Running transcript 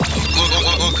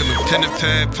Pen and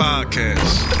Pad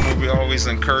Podcast. We always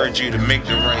encourage you to make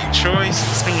the right choice.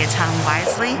 Spend your time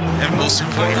wisely. And most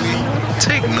importantly,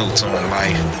 take notes on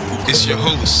life. It's your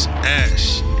host,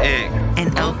 Ash, Egg,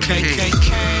 And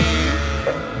OKKK.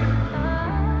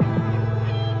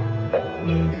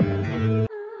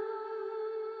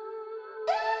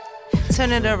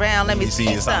 Turn it around, let me see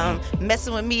see you some.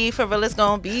 Messing with me for real, it's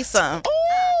gonna be some.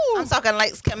 I'm talking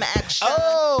lights, camera, action.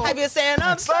 Oh. Have you saying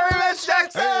I'm sorry, Miss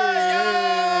Jackson?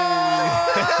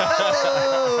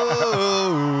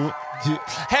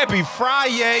 Happy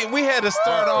Friday. We had to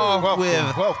start off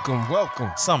with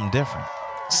Welcome. something different.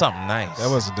 Something nice. That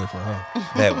was different, huh?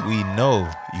 that we know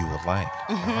you would like.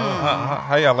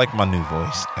 How y'all like my new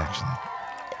voice, actually?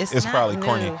 It's not probably new.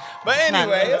 corny. But It's not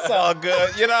anyway, new. it's all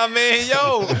good. You know what I mean?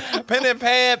 Yo, Pen and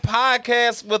Pad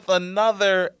Podcast with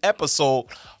another episode.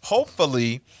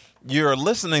 Hopefully, you're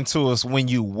listening to us when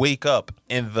you wake up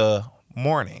in the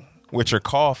morning with your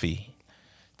coffee,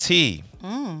 tea.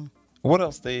 What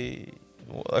else they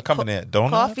accompany that?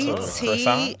 Donuts? Coffee, or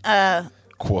tea,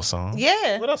 croissant?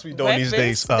 yeah. What else we doing these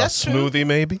days? That's true. Smoothie,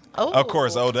 maybe? Oh. Of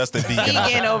course. Oh, that's the vegan.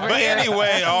 Vegan over But here.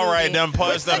 anyway, all right, them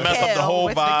punch that mess up the whole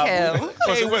vibe.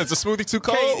 Hey, what is the smoothie too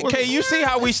cold? Okay, you see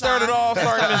how we started off,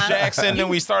 started Miss fine. Jackson, then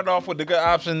we started off with the good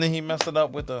option, then he messed it up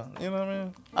with the, you know what I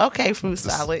mean? Okay, fruit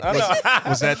salad. I know.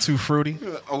 Was that too fruity?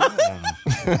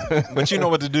 But you know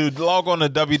what to do. Log on to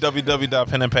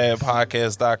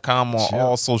www.penandpadpodcast.com on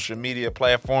all social media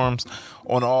platforms,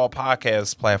 on all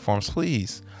podcast platforms,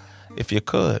 please, if you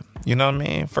could. You know what I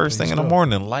mean? First thing in the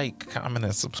morning, like, comment,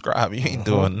 and subscribe. You ain't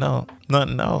doing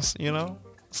nothing else, you know?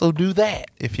 So do that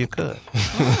if you could.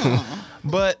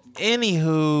 But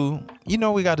anywho, you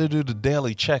know we got to do the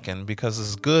daily check-in because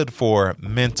it's good for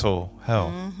mental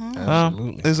health.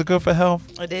 Absolutely. Is it good for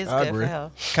health? It is I good agree. for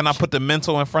health. Can I put the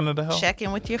mental in front of the health? Check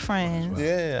in with your friends.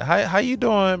 Yeah. How you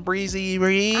doing, Breezy I'm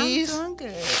Breeze? doing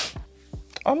good.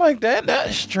 I like that.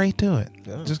 That's straight to it.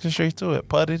 Yeah. Just get straight to it.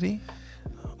 Puddity.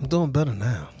 I'm doing better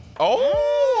now.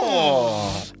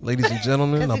 Oh. Ladies and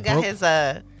gentlemen, Because I he got broke. his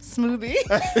smoothie.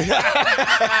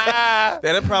 Yeah,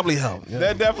 that probably helped. Yeah.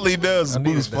 That definitely does I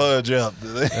needed boost that. Pudge up.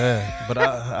 Yeah, but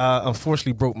I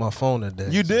unfortunately broke my phone that day.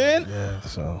 You did? Yeah,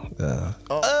 so yeah.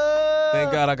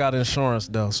 Thank God I got insurance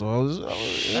though. So I was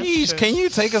Jeez, can you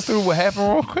take us through what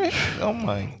happened real quick? Oh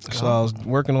my God. so I was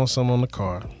working on something on the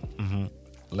car.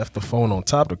 Left the phone on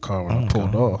top of the car when I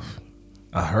pulled off.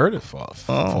 I heard it fall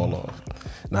off.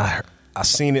 Now I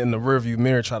seen it in the rearview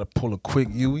mirror try to pull a quick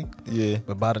U-ey. Yeah.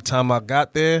 But by the time I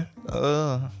got there,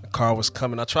 the car was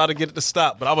coming. I tried to get it to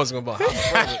stop, but I wasn't going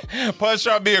to. Pudge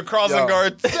trying to be a crossing Yo.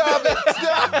 guard. Stop it.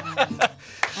 Stop.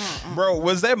 Bro,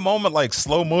 was that moment like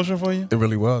slow motion for you? It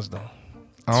really was, though.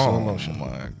 Slow motion.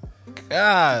 my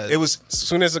God. It was, as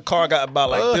soon as the car got about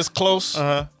like this close,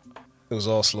 Uh-huh. it was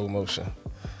all slow motion.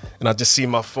 And I just see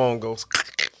my phone go.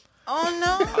 Oh,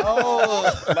 no.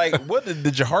 Oh, like what?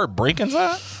 Did your heart break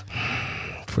inside?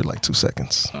 For like 2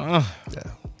 seconds. Yeah.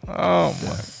 Oh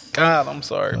my God, I'm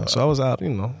sorry. bro. So I was out,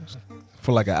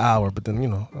 for like an hour, but then,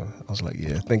 I was like,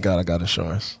 yeah, thank God I got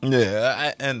insurance.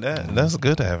 Yeah, and that's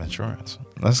good to have insurance.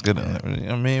 That's good.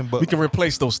 I mean, but We can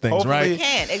replace those things, Hopefully- right? You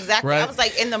can, exactly. Right. I was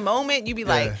like, in the moment, you be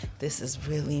like, Yeah. this is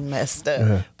really messed up.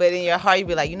 Yeah. But in your heart, you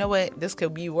be like, you know what? This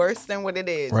could be worse than what it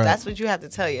is. Right. That's what you have to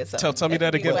tell yourself. Tell me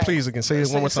that again, Like, please. Again, say it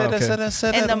one more time.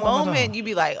 Okay. In the moment, you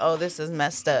be like, oh, this is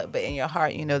messed up. But in your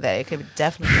heart, you know that it could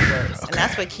definitely be worse. And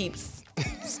that's what keeps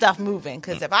stuff moving.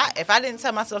 Because if I didn't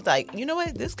tell myself, like, you know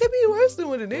what? This could be worse than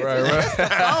what it is. Right, It's just the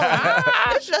phone.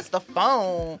 It's just the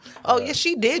phone. Oh, yeah,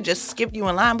 she did just skip you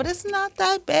in line, but it's not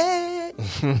that bad.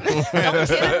 Don't hit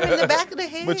him in the back of the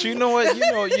head. But you know what?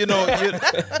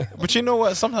 But you know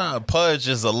what? Sometimes Pudge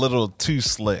is a little too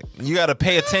slick. You got to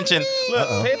pay attention. Look,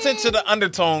 pay attention to the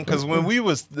undertone because when we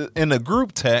was in a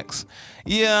group text,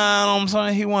 you know what I'm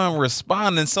saying? He wasn't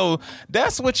responding. So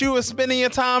that's what you were spending your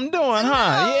time doing,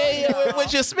 huh? Yeah.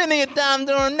 What you spending your time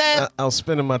doing that? I was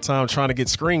spending my time trying to get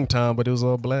screen time, but it was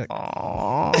all black.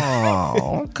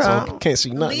 Oh, okay. So I can't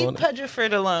see nothing Leave on it.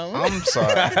 Pudgerford alone. I'm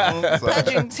sorry.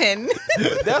 Pudgington.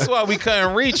 That's why we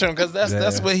couldn't reach him because that's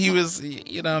Yeah. what he was.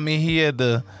 You know what I mean? He had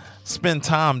to spend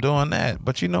time doing that.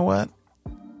 But you know what?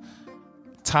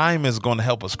 Time is going to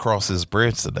help us cross this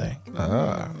bridge today.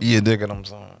 You dig what I'm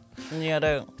saying? Yeah,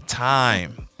 though.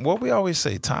 Time. What we always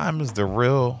say, time is the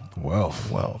real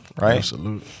Wealth, right?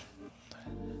 Absolutely.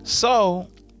 So,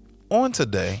 on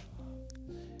today,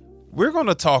 we're going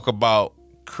to talk about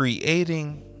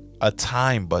creating a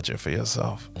time budget for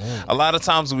yourself. A lot of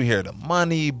times we hear the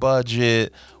money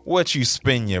budget, what you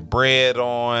spend your bread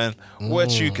on,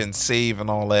 what you can save and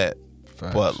all that.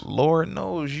 Facts. But Lord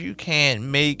knows you can't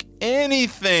make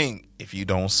anything if you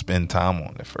don't spend time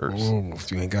on it first. Ooh,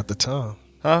 if you ain't got the time.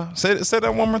 Huh? Say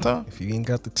that one more time. If you ain't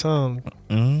got the time.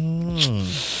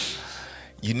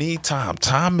 You need time.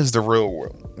 Time is the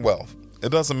real wealth. It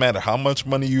doesn't matter how much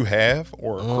money you have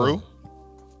or accrue.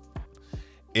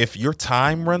 If your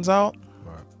time runs out,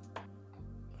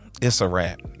 it's a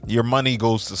wrap. Your money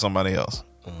goes to somebody else.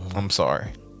 I'm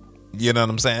sorry. You know what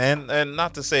I'm saying? And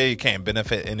not to say it can't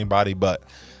benefit anybody, but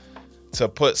to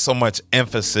put so much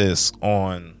emphasis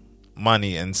on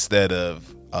money instead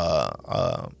of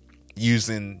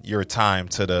using your time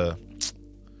to the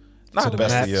not the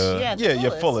best max. of your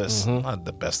your fullest. fullest, not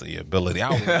the best of your ability.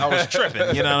 I was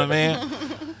tripping, you know what I mean?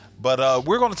 But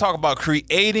we're going to talk about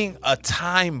creating a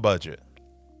time budget.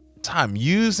 Time,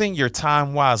 using your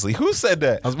time wisely. Who said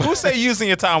that? Who said using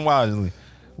your time wisely?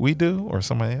 We do, or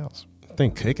somebody else? I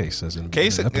think KK says in the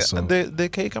K episode.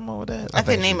 did K come up with that? I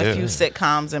could name a few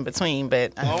sitcoms in between,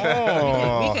 but we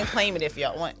can claim it if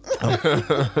y'all want.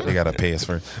 They gotta pay us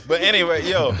first. But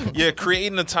anyway, you're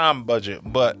creating a time budget.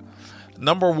 But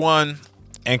number one,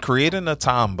 and creating a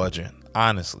time budget,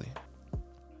 honestly,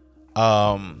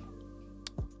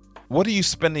 what are you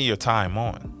spending your time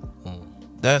on?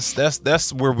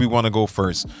 That's where we want to go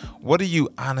first. What are you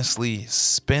honestly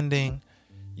spending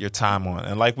your time on?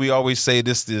 And like we always say,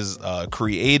 this is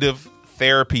creative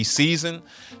therapy season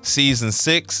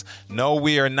 6. No,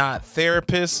 we are not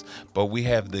therapists, but we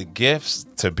have the gifts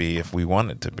to be if we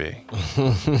wanted to be.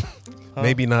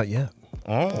 Maybe not yet.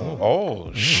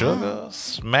 Sugar,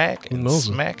 smack and knows?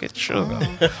 smack it, sugar.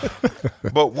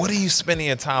 But what are you spending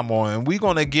your time on? And we're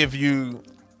gonna give you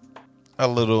a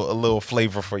little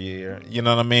flavor for you here. You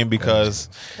know what I mean? Because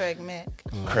Craig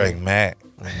Mack.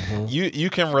 you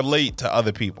can relate to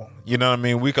other people. You know what I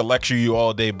mean? We could lecture you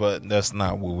all day, but that's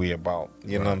not what we about.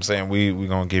 You know what I'm saying? We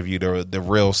gonna give you the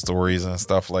real stories and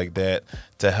stuff like that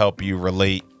to help you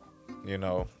relate. You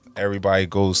know, everybody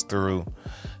goes through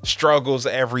struggles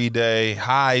every day,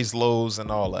 highs, lows, and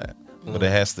all that. But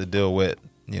it has to deal with,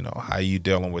 you know, how you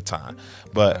dealing with time.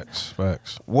 But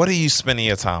Facts. what are you spending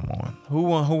your time on? Who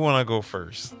want to go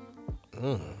first?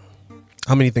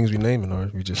 How many things we naming,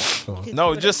 or we just?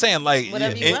 No, just saying, like,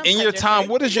 Whatever you want, in your Patrick. time,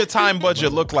 what does your time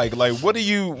budget look like? Like, what are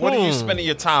you spending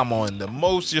your time on? The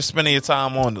most you're spending your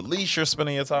time on, the least you're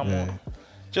spending your time on.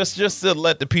 Just to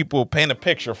let the people paint a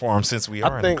picture for them, since we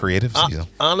are in a creative season.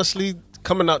 Honestly,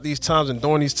 coming out these times and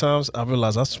during these times, I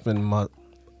realize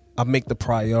I make the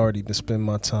priority to spend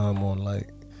my time on like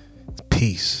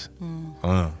peace.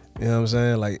 You know what I'm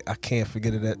saying? Like, I can't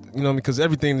forget it. You know, because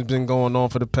everything that's been going on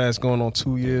for the past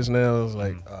 2 years now. It's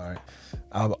like, all right,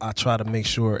 I try to make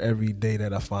sure every day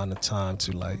that I find the time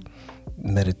to like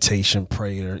meditation,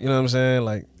 prayer. You know what I'm saying?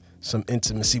 Like some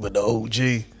intimacy with the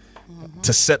OG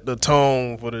to set the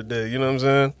tone for the day. You know what I'm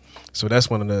saying? So that's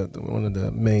one of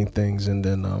the main things. And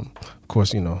then, of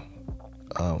course, you know,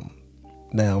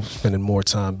 now spending more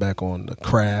time back on the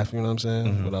craft. You know what I'm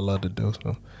saying? What I love to do.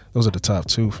 So those are the top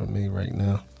 2 for me right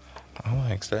now. I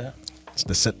like that. It's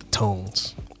to set the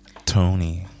tones.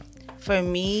 Tony. For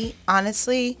me,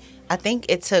 honestly, I think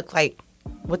it took, like,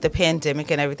 with the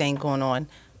pandemic and everything going on,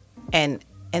 and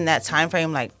in that time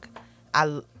frame, like,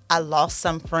 I lost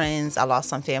some friends, I lost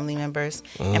some family members,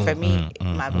 and for me,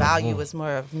 my value was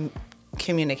more of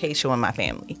communication with my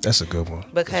family. That's a good one.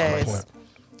 Because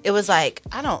it was like,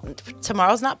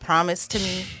 tomorrow's not promised to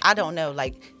me. I don't know.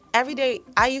 Like, every day,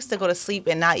 I used to go to sleep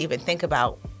and not even think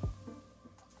about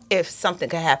if something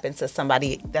could happen to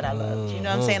somebody that I loved. You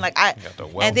know what I'm saying? Like,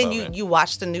 and then you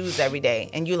watch the news every day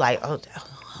and you like,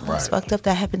 that's fucked up,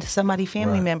 that happened to somebody's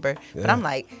family member. But I'm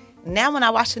like, now when I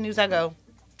watch the news, I go,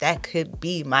 that could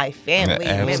be my family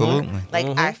member. Like,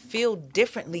 I feel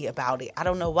differently about it. I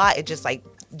don't know why. It just like,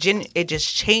 it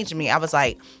just changed me. I was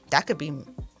like, that could be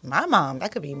my mom,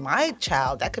 that could be my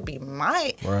child, that could be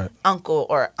my uncle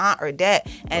or aunt or dad.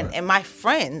 And my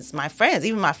friends,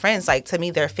 even my friends, like, to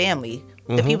me, they're family.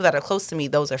 The people that are close to me,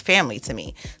 those are family to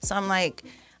me. So I'm like,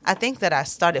 I think that I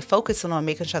started focusing on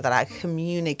making sure that I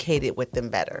communicated with them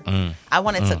better. I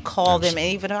wanted to call them,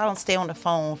 and even if I don't stay on the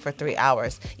phone for 3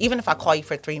 hours, even if I call you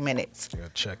for 3 minutes,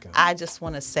 I just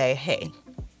want to say, hey,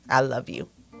 I love you.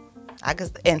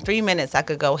 In 3 minutes, I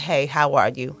could go, hey, how are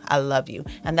you? I love you.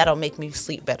 And that'll make me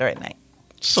sleep better at night.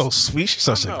 So sweet. She's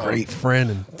such a great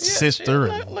friend and sister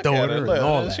and daughter and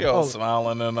all that. She all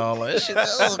smiling and all that. She's like,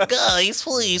 oh, guys,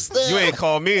 please. You ain't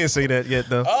called me and say that yet,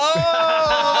 though.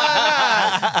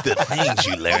 The things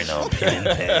you learn on pen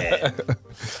and pad.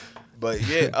 But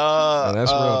yeah,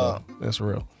 that's real, though. That's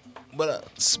real. But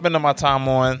spending my time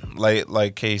on,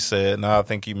 like Kay said, and I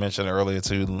think you mentioned earlier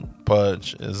too,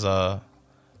 Pudge, is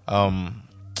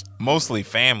mostly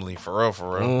family, for real,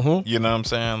 for real. You know what I'm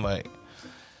saying? Like,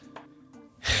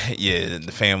 yeah,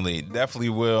 the family definitely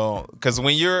will, because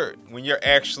when you're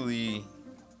actually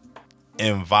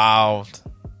involved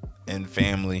in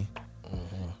family,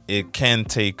 it can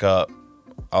take up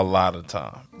a lot of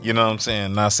time. You know what I'm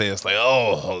saying? Not say it's like,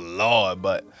 oh Lord,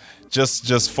 but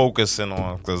just focusing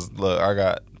on, because look, I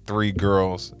got 3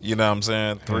 girls. You know what I'm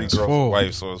saying? 3 girls, 4.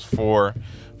 wife, so it's four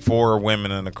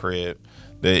women in the crib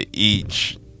that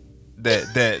each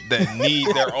that need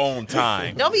their own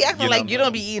time. Don't be acting like you know?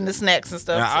 don't be eating the snacks and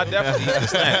stuff. Now, I definitely eat the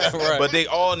snacks, but they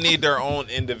all need their own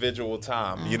individual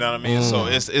time. You know what I mean? So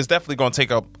it's definitely going to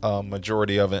take up a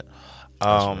majority of it.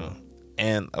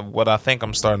 And what I think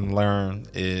I'm starting to learn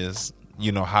is,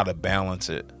 you know, how to balance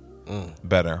it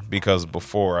better, because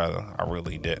before I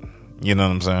really didn't. You know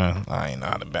what I'm saying? I ain't know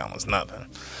how to balance nothing.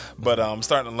 But I'm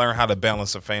starting to learn how to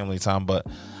balance the family time. But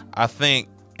I think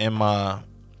in my,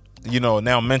 you know,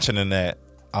 now mentioning that,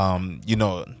 you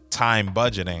know, time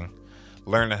budgeting,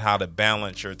 learning how to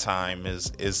balance your time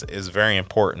is very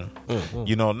important.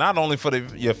 You know, not only for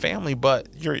your family, but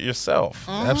yourself.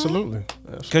 Absolutely.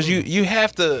 Because you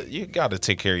got to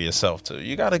take care of yourself too.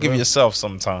 You got to give yourself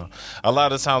some time. A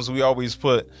lot of times we always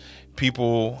put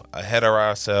people ahead of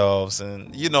ourselves,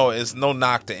 and you know, it's no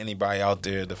knock to anybody out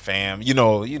there, the fam. You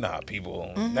know how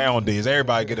people nowadays,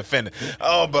 everybody get offended.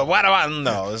 Oh, but why do I?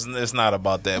 No, it's not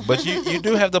about that. But you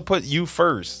do have to put you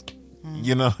first.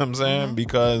 You know what I'm saying?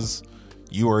 Because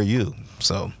you are you.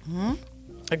 So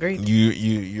Agreed.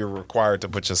 you're required to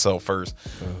put yourself first,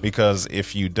 because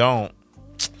if you don't,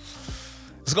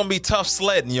 it's gonna be tough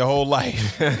sledding your whole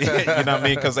life. You know what I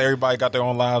mean? Because everybody got their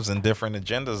own lives and different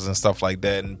agendas and stuff like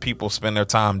that, and people spend their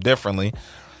time differently.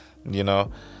 You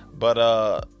know,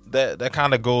 but that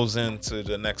kind of goes into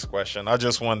the next question. I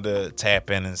just wanted to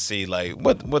tap in and see, like,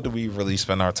 what do we really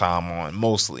spend our time on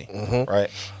mostly,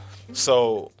 right?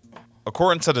 So,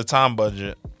 according to the time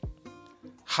budget,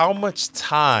 how much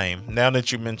time, now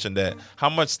that you mentioned that, how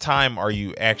much time are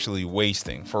you actually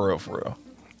wasting, for real?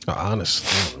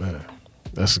 Honestly, man,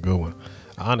 that's a good one.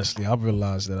 Honestly, I've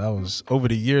realized that over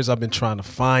the years, I've been trying to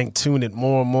fine tune it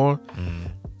more and more.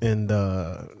 And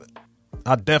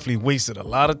I definitely wasted a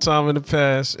lot of time in the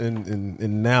past, and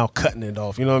now cutting it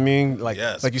off. You know what I mean? Like,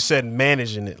 like you said,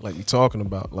 managing it, like you're talking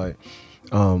about. Like,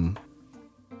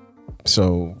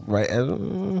 so right.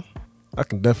 I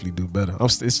can definitely do better.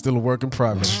 It's still a work in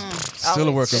progress. Still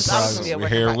a work in progress. We're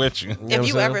here with you. If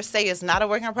you ever say it's not a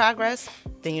work in progress,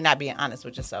 then you're not being honest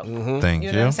with yourself. Thank you.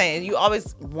 You know what I'm saying? You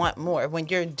always want more. When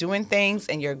you're doing things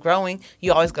and you're growing,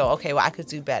 you always go, okay, well, I could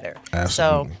do better.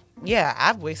 Absolutely. So, yeah,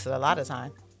 I've wasted a lot of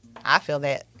time. I feel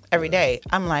that every day.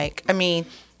 I'm like, I mean,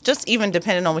 just even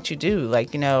depending on what you do,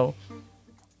 like, you know,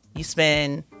 you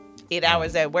spend 8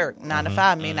 hours at work, 9 to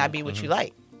 5 may not be what you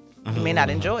like. You may not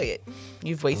enjoy it.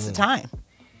 You've wasted time.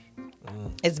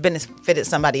 It's benefited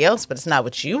somebody else, but it's not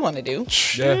what you want to do.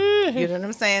 Yeah. You know what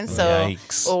I'm saying? So,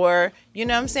 Yikes. or, you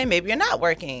know what I'm saying? Maybe you're not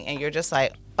working and you're just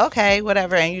like, okay,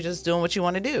 whatever. And you're just doing what you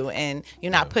want to do. And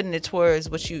you're not putting it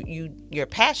towards what you're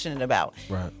passionate about.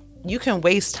 Right. You can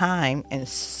waste time in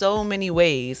so many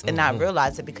ways and not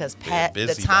realize it, because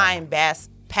the time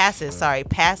passes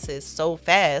so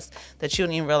fast that you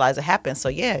don't even realize it happened. So,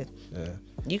 yeah.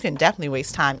 You can definitely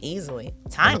waste time easily.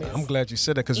 I'm glad you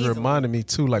said that, because it reminded me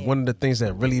too. Like, one of the things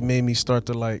that really made me start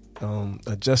to like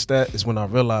adjust that is when I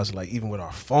realized, like, even with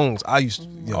our phones, I used to,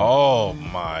 you know, Oh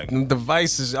my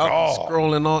devices, I'm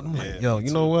scrolling on. I'm like, yo,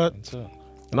 you know what?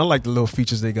 And I like the little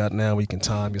features they got now where you can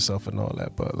time yourself and all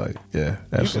that. But like, yeah,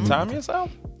 absolutely. You can time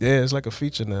yourself? Yeah, it's like a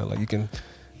feature now. Like, you can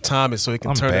time it so it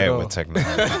can turn bad it off. with technology.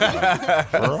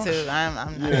 Me too. I'm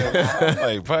not.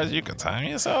 Like, but you can time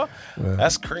yourself?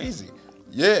 That's crazy.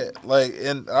 Yeah, like,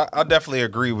 and I definitely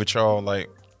agree with y'all. Like,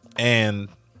 and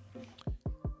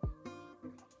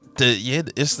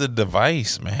it's the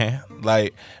device, man.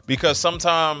 Like, because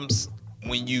sometimes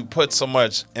when you put so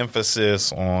much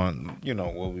emphasis on, you know,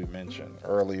 what we mentioned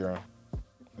earlier,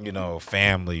 you know,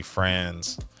 family,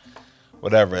 friends,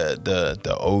 whatever,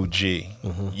 the OG,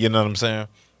 you know what I'm saying?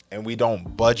 And we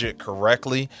don't budget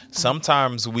correctly,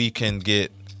 sometimes we can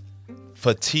get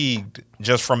fatigued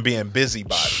just from being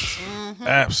busybodies.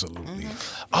 Absolutely.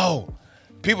 Oh,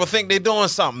 people think they're doing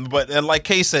something, but like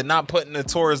Kay said, not putting it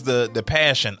towards the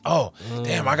passion. Oh,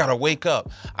 damn, I gotta wake up.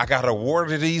 I gotta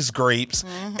water these grapes,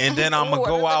 and then I'm gonna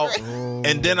go out,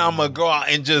 and then I'm gonna go out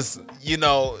and just, you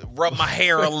know, rub my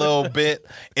hair a little bit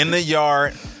in the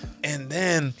yard, and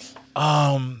then,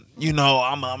 you know,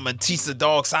 I'm gonna teach the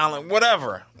dog silent,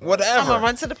 whatever. I'm gonna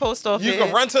run to the post office. You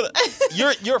can run to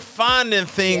the. You're finding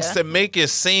things to make it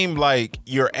seem like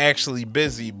you're actually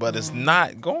busy, but it's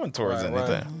not going towards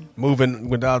anything. moving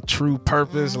without true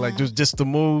purpose, like just to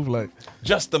move, like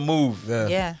Just the move.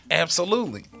 Yeah.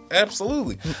 Absolutely.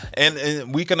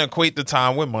 And we can equate the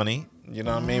time with money. You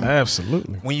know what I mean?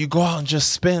 absolutely. When you go out and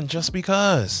just spend just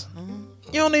because.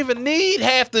 You don't even need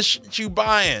half the shit you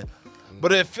buying.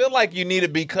 But it feel like you need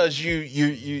it because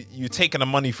you taking the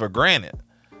money for granted.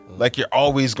 Like you're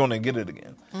always going to get it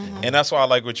again. And that's why I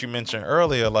like what you mentioned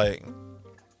earlier. Like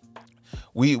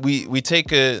we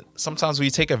take sometimes we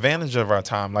take advantage of our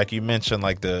time. Like you mentioned,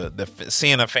 like the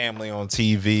seeing a family on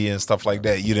TV and stuff like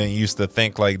that. You didn't used to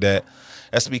think like that.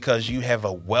 That's because you have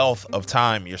a wealth of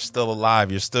time. You're still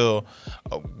alive. You're still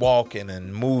walking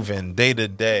and moving day to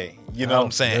day. You know what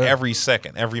I'm saying? Yeah. Every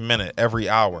second, every minute, every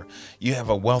hour. You have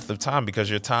a wealth of time because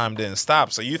your time didn't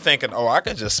stop. So you're thinking, oh, I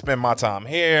could just spend my time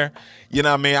here. You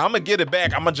know what I mean? I'm going to get it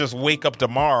back. I'm going to just wake up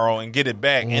tomorrow and get it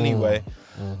back anyway.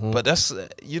 But that's,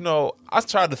 I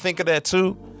try to think of that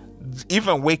too.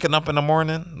 Even waking up in the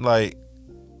morning, like,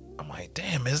 I'm like,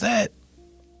 damn, is that...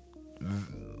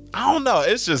 I don't know.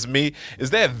 It's just me. Is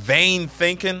that vain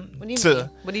thinking? What do you mean?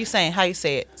 What are you saying? How you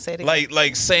say it? Say it again.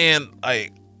 like saying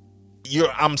like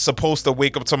I'm supposed to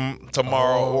wake up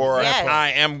tomorrow or Yes.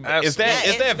 I am. Is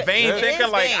Absolutely. that vain it thinking?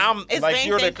 is Like vain. I'm It's like vain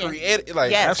you're thinking. the creator.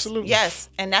 Like Yes, absolutely. Yes,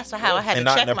 and that's how I had and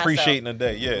to not check myself. appreciating the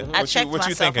day. Yeah. I What checked you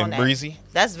myself thinking, on that. Breezy?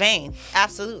 That's vain.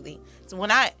 Absolutely. So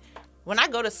when I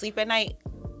go to sleep at night,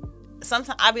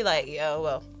 sometimes I'll be like, yo,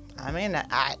 well, I mean,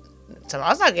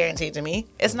 tomorrow's not guaranteed to me.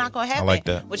 It's not going to happen. like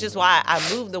that. Which is why I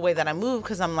move the way that I move,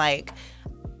 because I'm like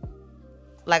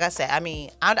I said, I mean,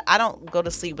 I don't go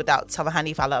to sleep without telling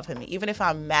Honey if I love him. Even if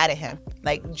I'm mad at him,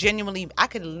 like genuinely, I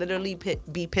could literally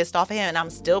be pissed off at him, and I'm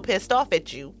still pissed off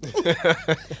at you.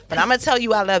 But I'm gonna tell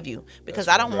you I love you, because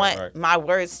I don't want my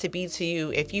words to be to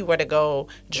you if you were to go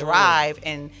drive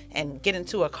and get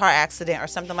into a car accident or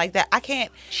something like that. I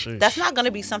can't. That's not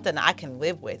gonna be something that I can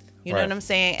live with. You know Right. what I'm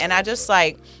saying? And I just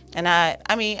like, and I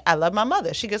mean, I love my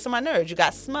mother. She gets on my nerves. You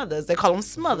got Smothers. They call them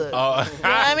Smothers. You know what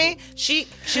I mean?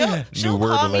 She'll word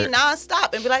call me alert.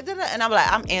 nonstop and be like, "Da-da," and I'm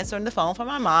like, I'm answering the phone for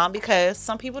my mom, because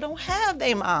some people don't have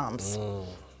their moms.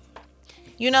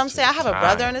 You know what I'm saying? I have a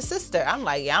brother and a sister. I'm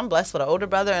like, yeah, I'm blessed with an older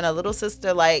brother and a little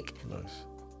sister. Like,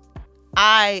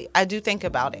 I do think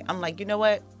about it. I'm like, you know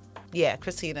what? Yeah,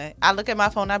 Christina. I look at my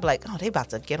phone, I be like, oh, they about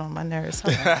to get on my nerves.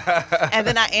 Hold on. And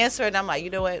then I answer it, and I'm like, you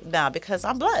know what? Nah, because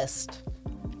I'm blessed.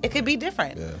 It could be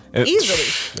different.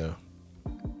 Easily. Yeah.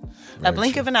 A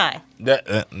blink of an eye.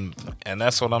 And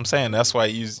that's what I'm saying. That's why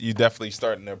you definitely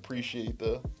starting to appreciate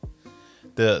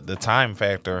the time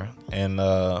factor. And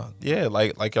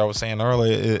like I was saying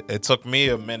earlier, it took me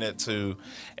a minute to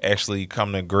actually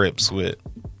come to grips with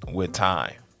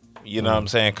time. You know what I'm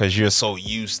saying? Because you're so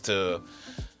used to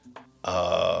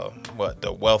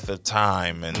the wealth of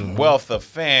time and wealth of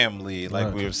family,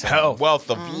 like we were saying, Health. wealth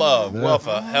of love, wealth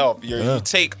of health. You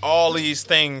take all these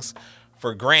things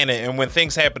for granted, and when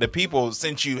things happen to people,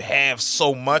 since you have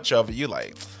so much of it, you're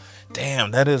like,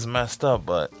 damn, that is messed up.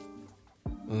 But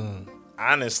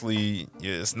honestly,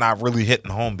 it's not really hitting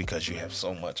home because you have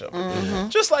so much of it.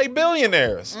 Just like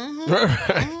billionaires.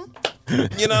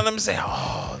 You know what I'm saying?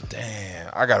 Oh,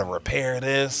 damn, I gotta repair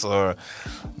this, or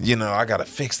I gotta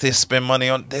fix this, spend money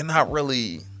on. They're not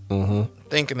really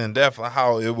thinking in depth on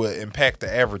how it would impact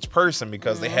the average person,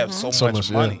 because they have so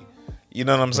much money. You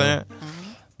know what I'm saying?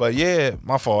 But yeah,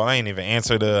 my fault. I ain't even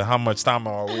answered how much time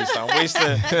I waste.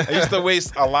 I used to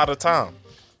waste a lot of time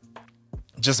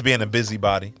just being a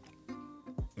busybody.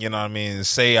 You know what I mean?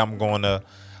 Say I'm going to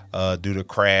do the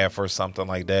craft or something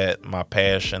like that, my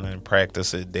passion, and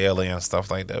practice it daily and stuff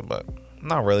like that. But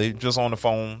not really. Just on the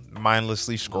phone,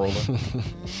 mindlessly scrolling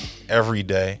every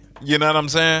day. You know what I'm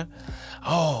saying?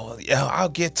 Oh, yeah, I'll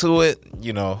get to it.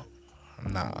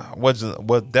 Nah,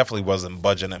 definitely wasn't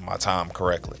budgeting my time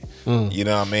correctly. You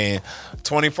know what I mean?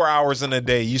 24 hours in a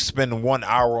day, you spend 1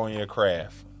 hour on your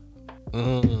craft.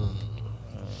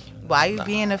 Why are you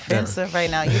being offensive right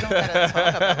now? You don't gotta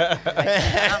talk about it.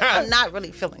 Like, I'm not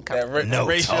really feeling comfortable. No,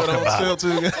 Ratio don't feel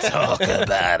too good. talk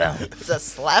about him. It's a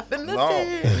slap in the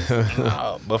face.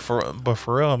 No, but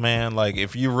for real, man, like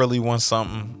if you really want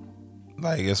something,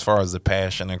 like as far as the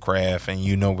passion and craft, and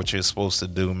you know what you're supposed to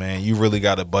do, man, you really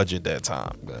got to budget that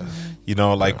time.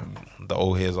 Like the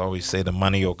old heads always say, the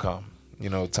money will come.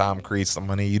 Time creates the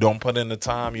money. You don't put in the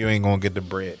time, you ain't gonna get the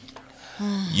bread.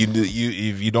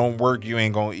 If you don't work, you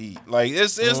ain't gonna eat. Like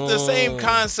it's the same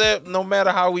concept. No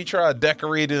matter how we try to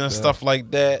decorate it and stuff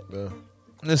like that,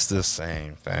 it's the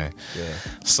same thing.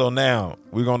 So now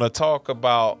we're gonna talk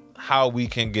about how we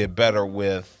can get better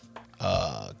with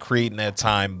creating that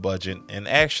time budget and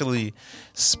actually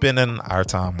spending our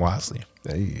time wisely.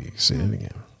 Hey, say it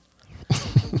again.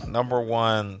 Number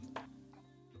one,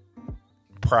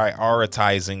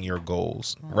 prioritizing your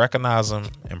goals. Recognize them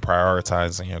and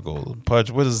prioritizing your goals.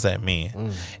 Pudge, what does that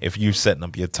mean if you're setting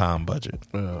up your time budget?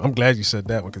 I'm glad you said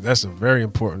that one because that's a very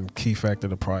important key factor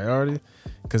to priority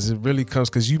because it really comes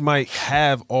because you might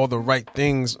have all the right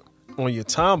things on your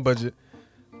time budget,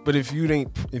 but if you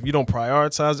don't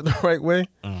prioritize it the right way,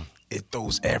 it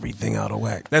throws everything out of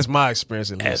whack. That's my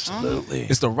experience at least. Absolutely.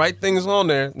 It's the right things on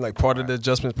there, like part of the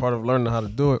adjustment, part of learning how to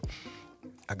do it.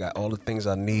 I got all the things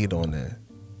I need on there.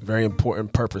 Very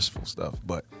important, purposeful stuff.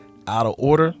 But out of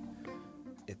order,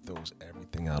 it throws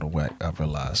everything out of whack, I've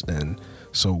realized. And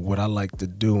so what I like to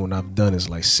do when I've done is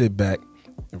like sit back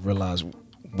and realize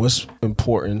what's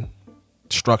important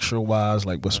structure-wise,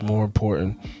 like what's more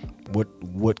important,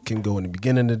 what can go in the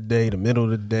beginning of the day, the middle of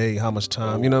the day, how much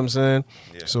time, you know what I'm saying?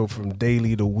 Yeah. So from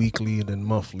daily to weekly and then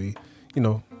monthly, you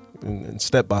know, and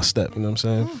step by step, you know what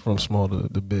I'm saying? From small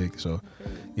to big. So,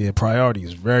 yeah, priority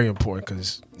is very important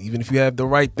because even if you have the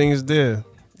right things there,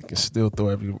 you can still throw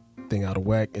everything out of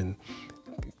whack and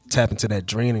tap into that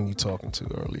draining you talking to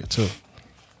earlier, too.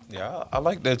 Yeah, I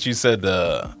like that you said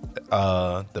the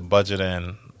budget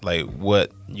and like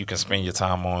what you can spend your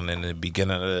time on in the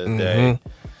beginning of the day,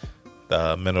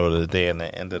 the middle of the day, and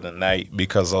the end of the night.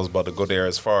 Because I was about to go there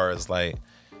as far as like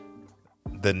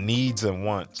the needs and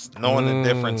wants, knowing the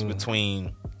difference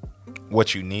between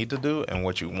what you need to do and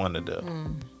what you want to do.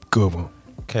 Good one.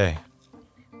 Okay,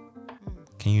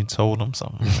 can you tell them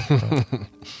something?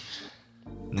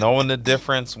 Knowing the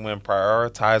difference when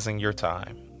prioritizing your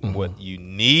time. What you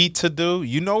need to do,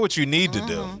 you know what you need to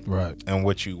do, right? And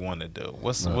what you want to do.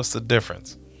 What's the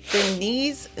difference? The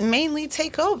needs mainly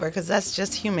take over because that's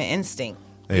just human instinct.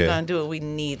 We're gonna do what we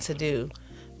need to do,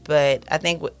 but I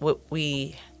think what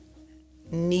we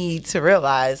need to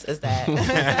realize is that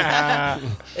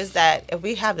if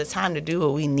we have the time to do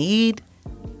what we need,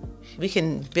 we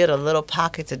can build a little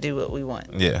pocket to do what we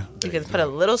want. Yeah, we can put a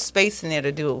little space in there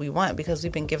to do what we want because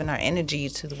we've been giving our energy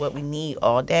to what we need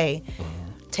all day.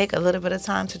 Take a little bit of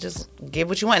time to just give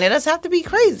what you want. And it doesn't have to be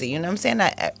crazy. You know what I'm saying?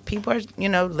 That people are,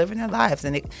 living their lives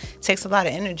and it takes a lot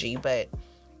of energy. But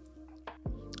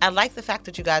I like the fact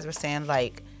that you guys were saying,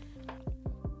 like,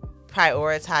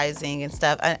 prioritizing and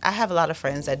stuff. I have a lot of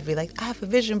friends that be like, I have a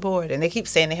vision board. And they keep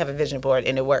saying they have a vision board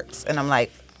and it works. And I'm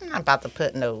like, I'm not about to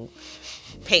put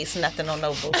paste nothing on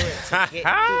no board to get through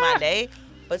my day.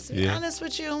 But to be honest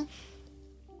with you,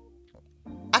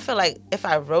 I feel like if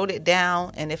I wrote it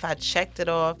down and if I checked it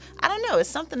off, I don't know. It's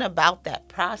something about that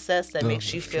process that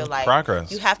makes you feel like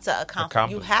progress. You have to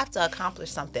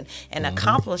accomplish something, and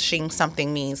accomplishing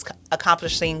something means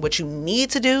accomplishing what you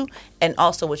need to do and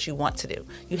also what you want to do.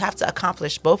 You have to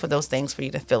accomplish both of those things for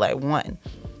you to feel like one.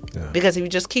 Yeah. Because if you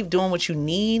just keep doing what you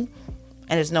need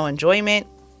and there's no enjoyment,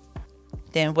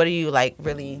 then what are you like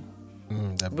really?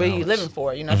 What are you living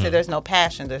for? So there's no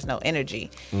passion, there's no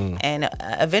energy. And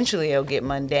eventually it'll get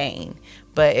mundane.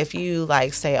 But if you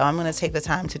say, I'm going to take the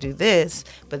time to do this,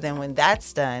 but then when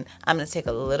that's done, I'm going to take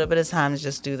a little bit of time to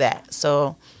just do that.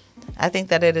 So I think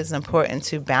that it is important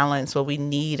to balance what we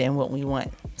need and what we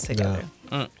want together.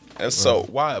 So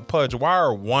why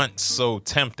are wants so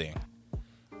tempting?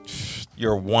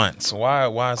 Your wants.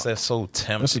 Why is that so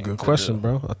tempting? That's a good question,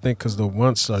 bro. I think because the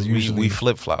wants are usually... We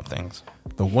flip-flop things.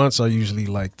 The wants are usually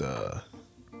like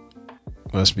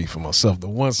I'll speak for myself. The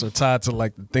wants are tied to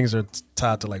the things are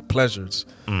tied to pleasures.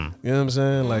 You know what I'm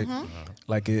saying?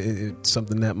 Like it's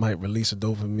something that might release a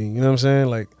dopamine. You know what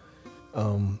I'm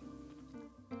saying?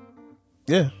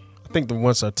 Yeah. I think the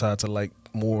wants are tied to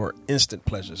more instant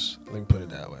pleasures. Let me put it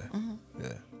that way.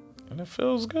 Yeah. And it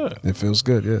feels good. It feels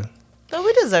good, yeah. But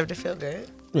we deserve to feel good.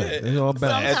 Yeah, it's all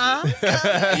bad.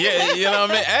 Sometimes. Yeah, you know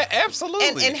what I mean?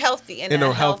 Absolutely. And healthy. In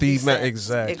a healthy sense.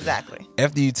 Exactly.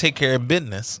 After you take care of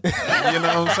business. You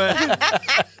know what I'm saying?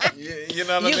 You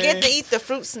know what I mean? You get to eat the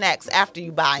fruit snacks after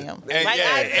you buy them.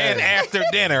 And after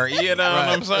dinner. You know what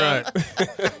I'm saying?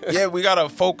 Right. Yeah, we got to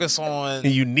focus on...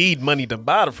 And you need money to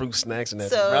buy the fruit snacks. And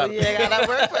so you got to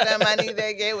work for the money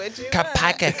they get with you.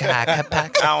 I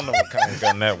don't know what kind of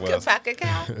gun that was.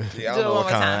 Kapaka. Yeah, I don't know what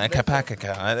kind. Kapaka.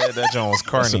 That joint was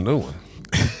corny. That's a new one.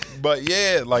 But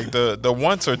yeah, the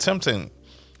wants are tempting.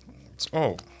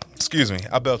 Oh, excuse me.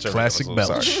 I belch every Classic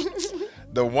episode. Sorry.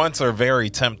 The wants are very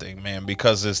tempting, man,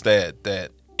 because it's that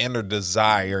inner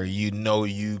desire.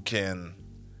 You can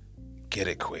get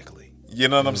it quickly. You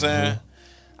know what I'm saying?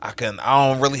 I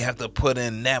don't really have to put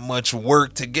in that much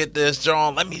work to get this,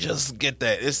 John. Let me just get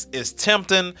that. It's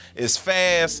tempting. It's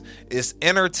fast. It's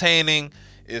entertaining.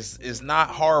 It's not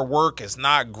hard work. It's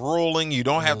not grueling. You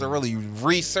don't have to really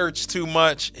research too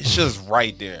much. It's just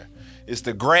right there. It's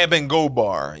the grab and go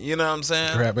bar. You know what I'm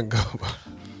saying? Grab and go bar.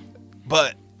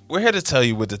 But we're here to tell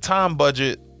you with the time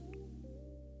budget,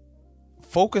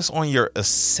 focus on your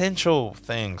essential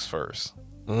things first.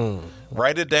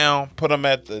 Write it down, put them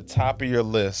at the top of your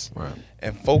list, Right.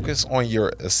 and focus on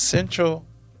your essential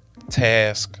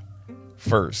task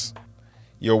first.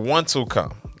 Your wants will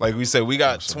come. Like we said, we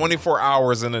got 24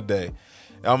 hours in a day.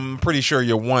 I'm pretty sure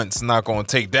your wants not going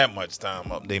to take that much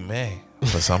time up. They may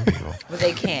for some people. But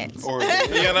they can't. Or you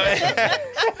know,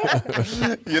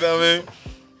 you know what I mean?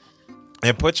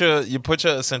 And put your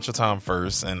essential time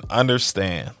first, and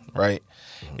understand, right?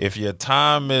 If your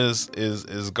time is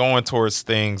going towards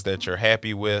things that you're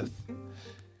happy with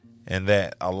and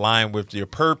that align with your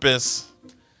purpose,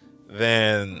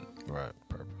 then Right.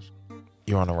 Purpose.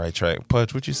 you're on the right track.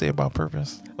 Pudge, what you say about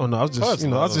purpose? Oh no, I was just Pudge I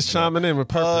was just chiming in with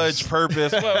purpose. Pudge,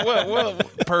 purpose.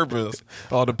 What purpose?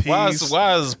 All the P's.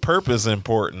 Why is purpose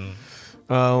important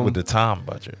with the time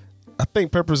budget? I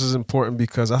think purpose is important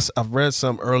because I've read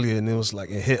some earlier and it was like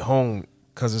it hit home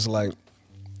because it's like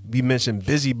we mentioned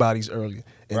busybodies earlier,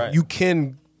 and Right. you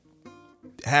can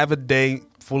have a day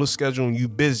full of schedule and you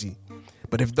busy,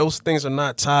 but if those things are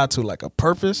not tied to like a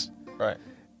purpose, Right.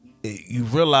 you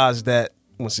realize that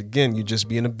once again you're just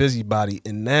being a busybody,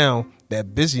 and now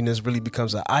that busyness really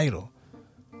becomes an idol.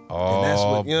 Oh, And that's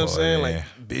what, you know what I'm saying? boy.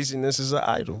 Like busyness is an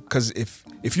idol. Because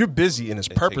if you're busy and it's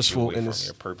It takes you purposeful away and from it's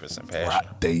your purpose and passion.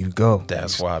 right, there you go.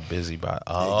 That's why busybody.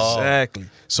 Oh, Exactly.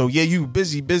 So yeah, you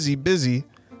busy,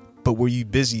 but were you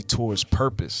busy towards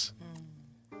purpose?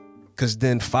 Because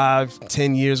then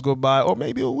 5-10 years go by, or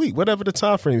maybe a week, whatever the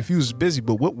time frame. If you was busy,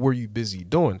 but what were you busy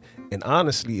doing? And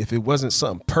honestly, if it wasn't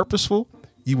something purposeful,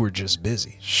 you were just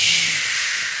busy.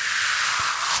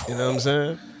 You know what I'm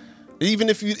saying? Even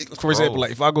if you, for example,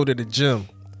 like if I go to the gym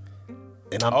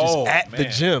and I'm just Oh, at the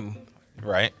man. gym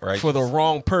right. for the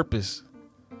wrong purpose,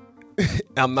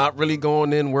 I'm not really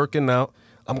going in working out.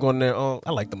 I'm going there. Oh,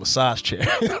 I like the massage chair.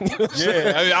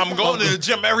 Yeah, I'm going to the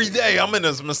gym every day. I'm in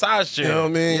this massage chair. You know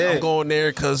what I mean? Yeah. I'm going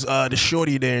there because the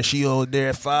shorty there, and she over there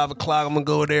at 5 o'clock. I'm going to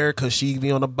go there because she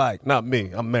be on the bike. Not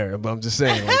me. I'm married, but I'm just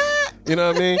saying. Like, you know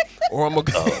what I mean? Or I'm going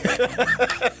to go.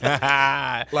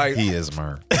 Like, He is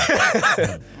Murr.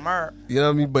 Mer. you know what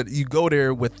I mean? But you go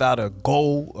there without a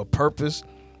goal, a purpose.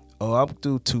 Oh, I'll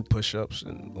do 2 push-ups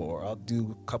or I'll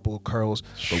do a couple of curls.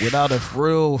 But without a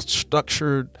real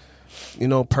structured,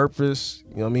 purpose,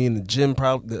 you know what I mean?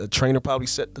 The trainer probably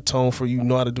set the tone for you. You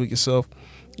know how to do it yourself.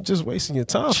 You're just wasting your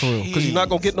time for real because you're not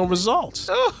gonna get no results.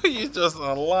 Oh, you just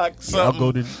unlocked I'll something.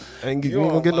 go to. I ain't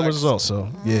gonna get no results. So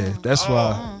yeah, that's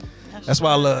why. That's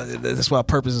why I love. That's why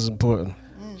purpose is important.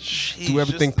 Jeez, Do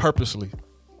everything just- purposely.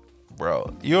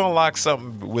 bro. You unlock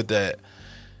something with that.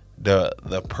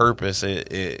 The purpose.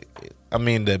 I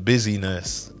mean, the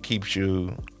busyness keeps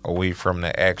you away from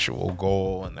the actual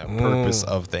goal and the purpose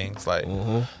of things. Like,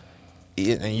 and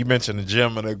you mentioned the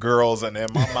gym and the girls, and in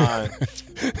my mind,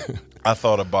 I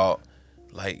thought about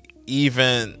like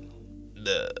even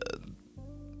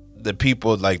the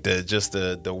people, like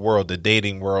the world, the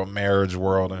dating world, marriage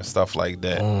world, and stuff like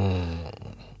that.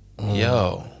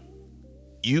 Yo,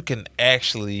 you can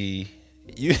actually,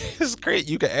 it's great.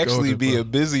 You can actually be a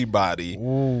busybody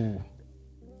in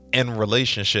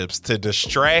relationships to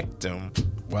distract them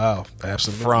Wow,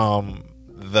 absolutely. from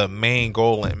the main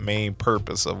goal and main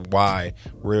purpose of why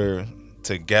we're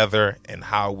together and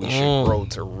how we should grow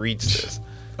to reach this.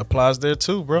 Applies there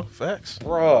too, bro. Facts.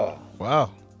 Bruh.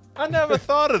 Wow. I never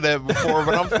thought of that before,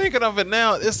 but I'm thinking of it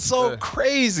now. It's so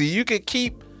crazy. You could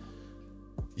keep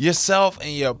yourself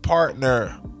and your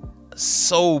partner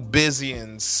so busy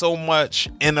and so much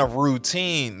in a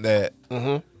routine that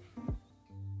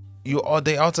you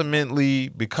ultimately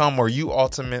become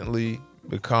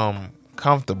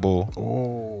comfortable.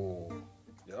 Oh.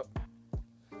 Yep.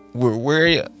 Where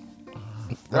you?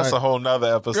 That's Right. a whole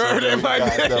nother episode. that we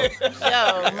got, though.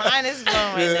 Yo, mine is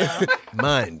blown right now.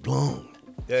 Mind blown.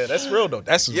 Yeah, that's real though.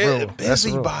 That's Yeah, real. That's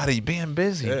real. busybody, being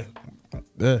busy. Yeah.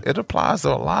 Yeah. It applies to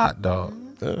a lot, dog.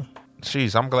 Yeah.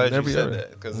 Jeez, I'm glad you Every said area.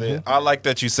 that because I like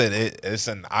that you said it's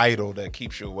an idol that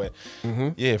keeps you away.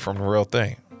 Yeah, from the real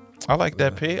thing. I like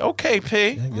that, P. Okay, P.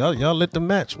 Y'all lit the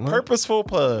match, man. Purposeful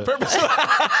plug. Purposeful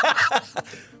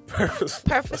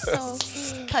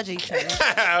pudgy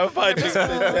time. Purposeful.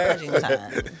 Pudging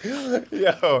time.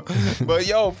 Yo, but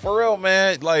yo, for real,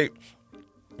 man. Like,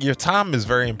 your time is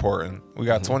very important. We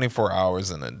got 24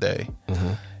 hours in a day.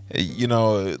 You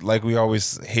know, like we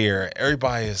always hear,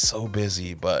 everybody is so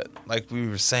busy, but like we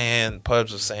were saying,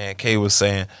 Pudge was saying, Kay was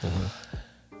saying,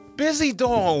 busy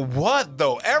doing what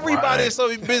though? Everybody is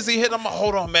so busy. Hit them.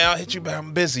 Hold on, man. I'll hit you back.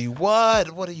 I'm busy.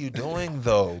 What? What are you doing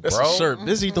though, That's bro? a shirt.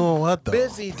 Busy doing what though?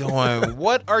 Busy doing.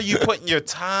 What are you putting your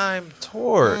time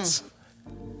towards?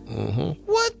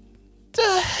 What?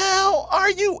 the hell are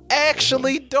you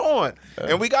actually doing?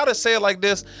 And we got to say it like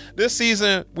this. This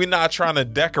season, we're not trying to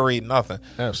decorate nothing.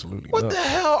 Absolutely. What the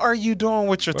hell are you doing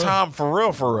with your time for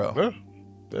real, for real?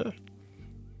 Yeah.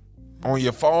 On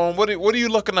your phone? What are you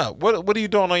looking up? What are you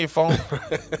doing on your phone?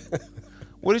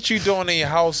 What are you doing in your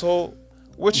household?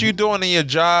 What you doing in your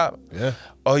job? Yeah.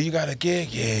 Oh, you got a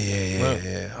gig?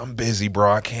 Yeah. I'm busy,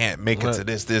 bro. I can't make it to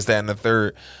this, that, and the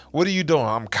third. What are you doing?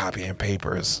 I'm copying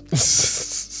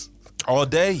papers. All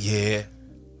day? Yeah.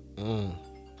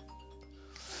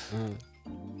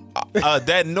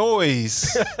 That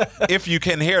noise, if you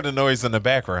can hear the noise in the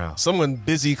background. Someone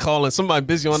busy calling. Somebody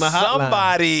busy on the hotline.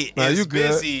 Somebody Nah, is you good.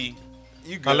 busy.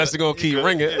 You good. Unless they're going to keep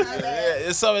ringing. Yeah,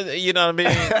 it's something, you know what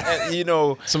I mean? You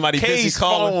know, Somebody Kay's busy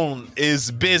calling. phone is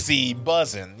busy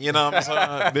buzzing. You know what I'm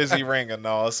saying? Busy ringing.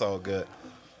 No, it's all good.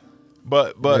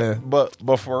 But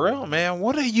for real, man,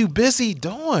 what are you busy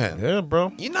doing? Yeah,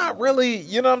 bro. You're not really,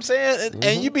 you know what I'm saying?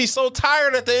 And you be so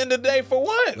tired at the end of the day for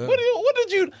what? Yeah.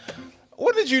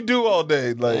 What did you do all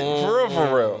day? Like,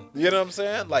 for real. You know what I'm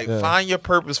saying? Like, find your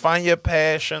purpose, find your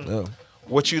passion,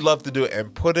 what you love to do,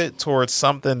 and put it towards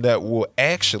something that will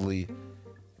actually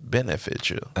benefit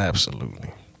you.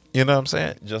 Absolutely. You know what I'm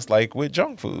saying? Just like with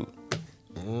junk food.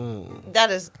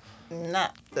 That is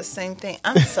not the same thing.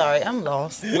 I'm sorry, I'm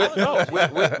lost. What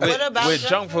about junk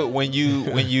junk food? When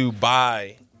you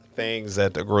buy things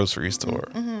at the grocery store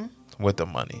with the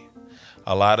money,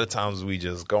 a lot of times we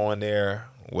just go in there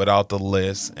without the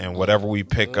list, and whatever we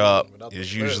pick up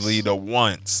is usually the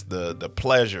wants, the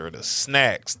pleasure, the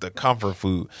snacks, the comfort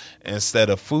food, instead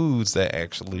of foods that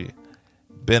actually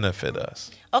benefit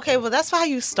us. Okay, well, that's why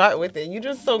you start with it. You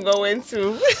just don't go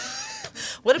into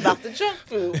what about the junk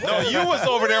food? No, you was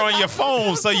over there on your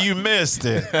phone, so you missed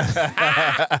it.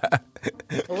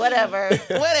 Whatever.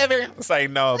 It's like,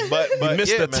 no, but You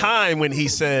missed yeah, the man. time when he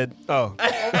said, oh.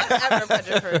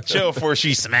 Chill before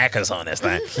she smack us on this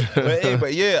thing.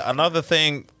 but yeah, another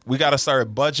thing, we got to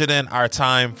start budgeting our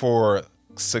time for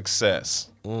success.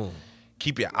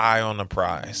 Keep your eye on the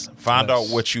prize. Find out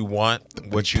what you want,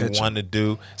 what you picture. want to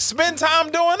do. Spend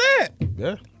time doing that.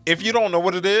 Yeah. If you don't know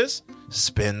what it is,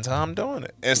 spend time doing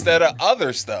it instead of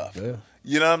other stuff. Yeah.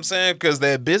 You know what I'm saying? Because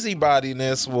that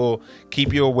busybodiness will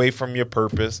keep you away from your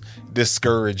purpose,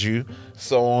 discourage you,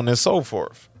 so on and so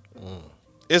forth.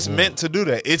 It's meant to do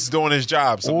that. It's doing its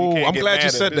job. So we can't I'm get glad mad you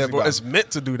at said that, bro. busybody. It's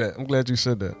meant to do that. I'm glad you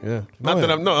said that. Yeah. Not ahead.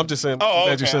 that I'm just saying. Oh,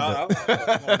 I'm glad okay. you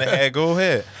said that. Go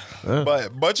ahead.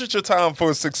 But budget your time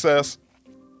for success.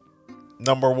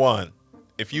 Number one,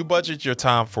 if you budget your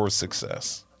time for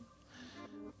success,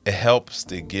 it helps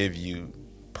to give you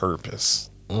purpose.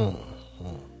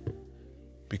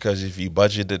 Because if you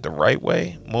budget it the right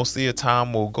way, most of your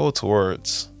time will go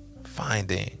towards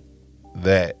finding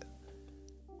that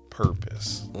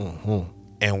purpose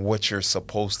and what you're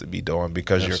supposed to be doing,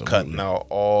 because you're cutting out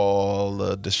all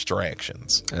the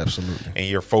distractions. Absolutely. And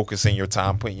you're focusing your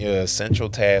time, putting your essential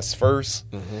tasks first.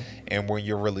 And when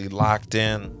you're really locked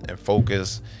in and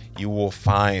focused, you will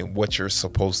find what you're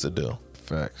supposed to do.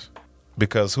 Facts.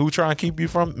 Because who trying to keep you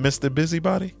from Mr.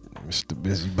 Busybody? Mr.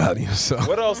 Busybody himself.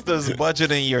 What else does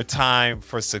budgeting your time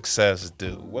for success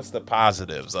do? What's the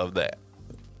positives of that?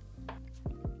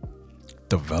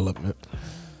 Development.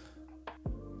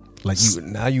 Like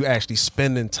you actually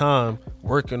spending time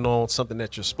working on something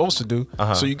that you're supposed to do,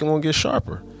 so you're gonna get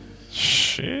sharper.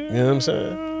 Shit. You know what I'm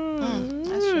saying?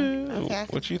 That's true. Okay.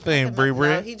 What you think, Bree No,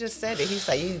 Bree? he just said it. He's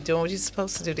like, you doing what you're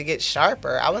supposed to do to get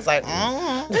sharper. I was like,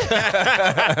 about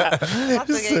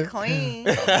to get clean.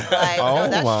 Like, no,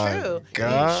 that's my true.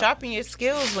 God. You sharpen your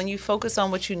skills when you focus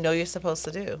on what you know you're supposed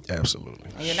to do.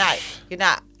 Absolutely. And you're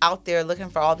not out there looking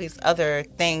for all these other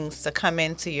things to come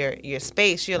into your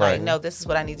space. You're like, no, this is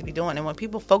what I need to be doing. And when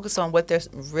people focus on what they're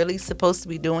really supposed to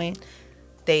be doing,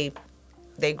 they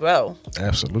grow.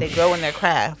 Absolutely. They grow in their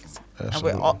crafts.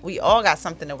 Absolutely. And we all got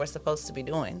something that we're supposed to be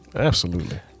doing.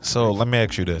 Absolutely. So let me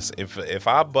ask you this: if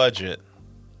I budget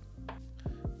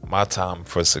my time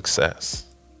for success,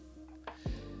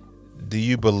 do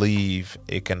you believe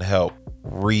it can help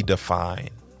redefine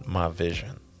my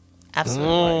vision?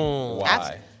 Absolutely.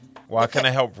 Why? Why can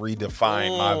it help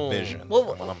redefine my vision?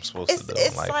 Well, what I'm supposed it's, to do?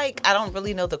 It's like I don't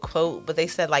really know the quote, but they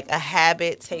said like a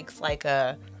habit takes like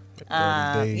a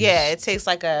 30 days. it takes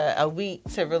like a week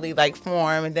to really like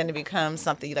form, and then it becomes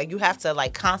something like you have to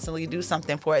like constantly do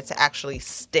something for it to actually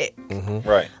stick.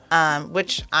 right.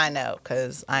 Which I know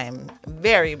because I am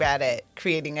very bad at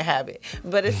creating a habit.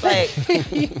 But it's like,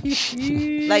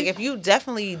 like if you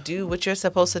definitely do what you're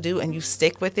supposed to do and you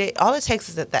stick with it, all it takes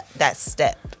is that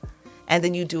step. And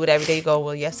then you do it every day. You go,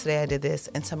 well, yesterday I did this,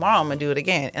 and tomorrow I'm going to do it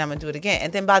again, and I'm going to do it again.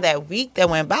 And then by that week that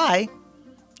went by,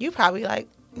 you probably like,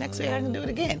 next week I can do it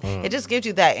again. It just gives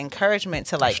you that encouragement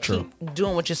to like true. keep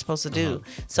doing what you're supposed to do.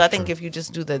 So I think if you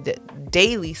just do the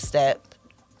daily step,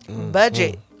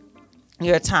 budget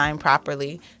your time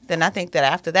properly, then I think that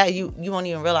after that you won't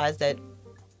even realize that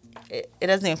it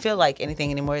doesn't even feel like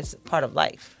anything anymore. It's part of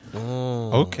life.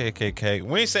 Okay, KK.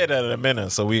 We ain't said that in a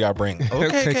minute, so we got to bring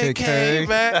KK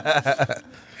back.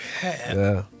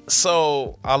 Yeah.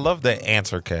 So I love that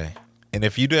answer, K. And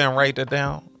if you didn't write that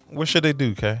down, what should they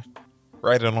do, K?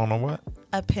 Write it on a what?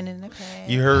 A pen and a pad.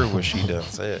 You heard what she done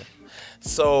said.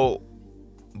 So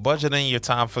budgeting your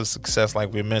time for success,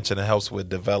 like we mentioned, it helps with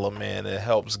development. It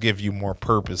helps give you more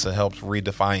purpose. It helps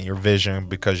redefine your vision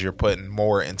because you're putting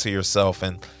more into yourself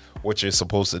and what you're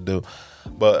supposed to do.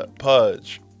 But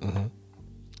Pudge,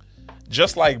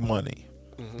 just like money,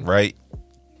 right?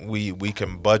 We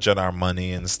can budget our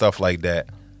money and stuff like that.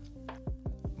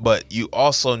 But you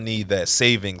also need that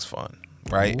savings fund,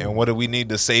 right? And what do we need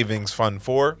the savings fund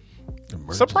for?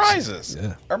 Surprises,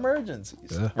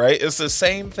 emergencies, right? It's the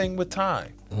same thing with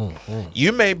time.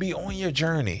 You may be on your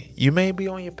journey. You may be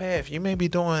on your path. You may be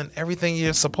doing everything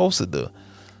you're supposed to do.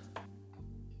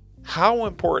 How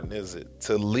important is it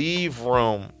to leave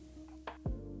room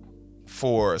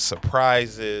for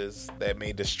surprises that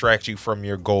may distract you from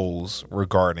your goals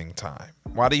regarding time?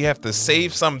 Why do you have to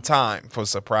save some time for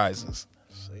surprises?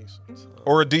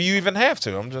 Or do you even have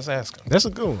to? I'm just asking. That's a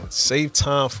good one. Save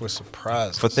time for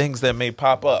surprises. For things that may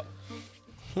pop up.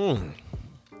 Do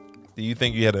you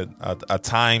think you had a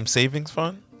time savings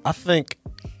fund? I think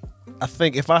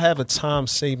if I have a time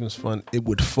savings fund, it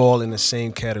would fall in the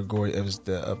same category as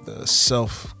the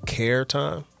self-care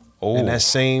time. Oh. In that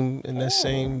same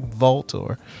vault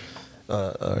or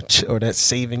that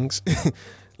savings.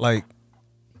 Like,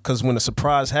 because when a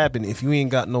surprise happens, if you ain't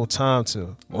got no time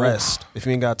to rest, if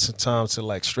you ain't got time to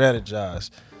like strategize,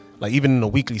 like even in a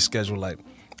weekly schedule, like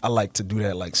I like to do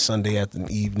that like Sunday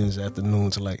evenings,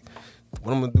 afternoons, like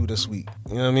what I'm gonna do this week.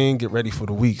 You know what I mean? Get ready for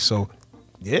the week. So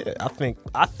yeah, I think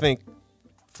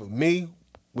for me,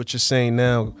 what you're saying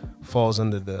now falls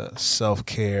under the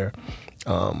self-care,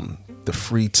 the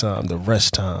free time, the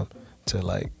rest time to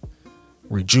like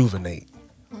rejuvenate.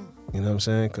 You know what I'm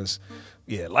saying? Because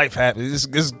yeah, life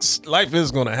happens. Life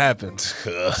is gonna happen.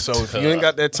 So if you ain't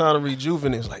got that time to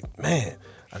rejuvenate, it's like, man,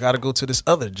 I gotta go to this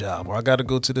other job, or I gotta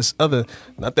go to this other.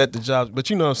 Not that the job, but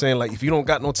you know what I'm saying. Like if you don't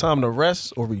got no time to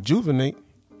rest or rejuvenate,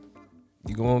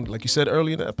 you going, like you said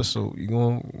earlier in the episode, you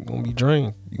gonna be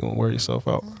drained. You gonna wear yourself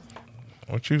out.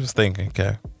 What you was thinking,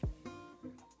 Kat?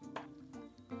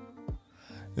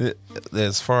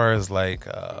 As far as like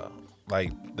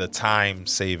the time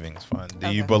savings fund, do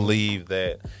you believe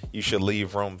that you should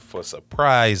leave room for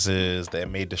surprises that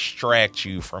may distract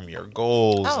you from your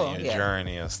goals and your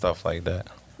journey and stuff like that?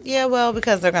 Yeah, well,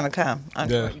 because they're gonna come.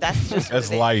 Yeah. That's just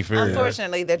That's life.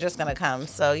 Unfortunately, they're just gonna come.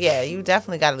 So yeah, you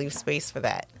definitely got to leave space for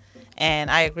that.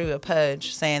 And I agree with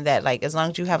Pudge saying that like as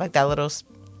long as you have like that little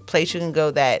place you can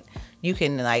go that you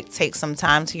can like take some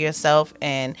time to yourself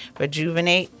and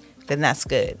rejuvenate, then that's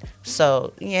good.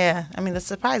 So yeah, I mean the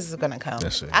surprises are gonna come.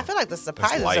 I feel like the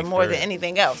surprises are more than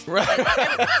anything else. Right.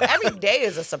 Like, every day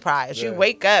is a surprise. You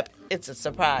wake up, it's a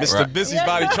surprise. Mr.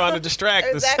 Busybody trying to distract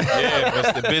us. Exactly. Yeah,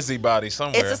 it's the busybody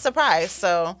somewhere. It's a surprise.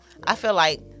 So I feel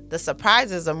like the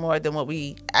surprises are more than what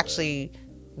we actually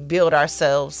build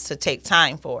ourselves to take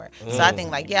time for. So I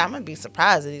think like, yeah, I'm gonna be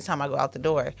surprised anytime I go out the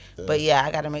door. But yeah,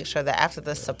 I gotta make sure that after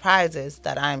the surprises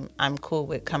that I'm cool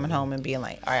with coming home and being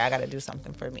like, all right, I gotta do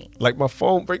something for me. Like my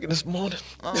phone breaking this morning.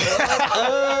 Oh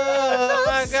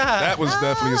my God. That was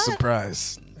definitely a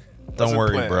surprise. Don't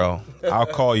worry, bro. I'll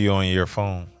call you on your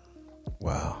phone.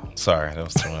 Wow. Sorry, that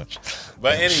was too much.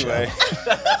 But anyway.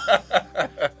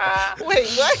 Wait,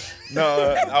 what?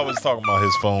 No, I was talking about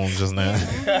his phone just now.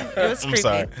 It was creepy.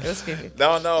 sorry. It was creepy.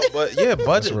 No, but yeah,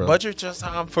 budget your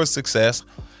time for success.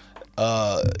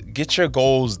 Get your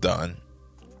goals done.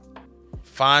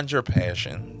 Find your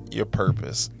passion, your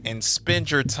purpose, and spend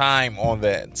your time on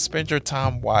that. Spend your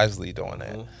time wisely doing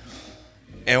that.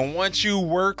 And once you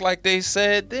work, like they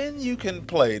said, then you can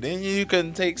play. Then you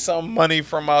can take some money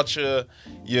from out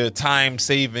your time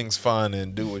savings fund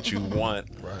and do what you want,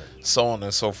 right? So on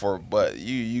and so forth. But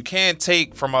you can't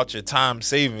take from out your time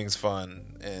savings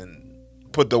fund and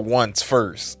put the wants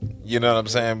first. You know what I'm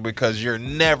saying? Because you're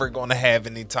never going to have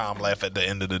any time left at the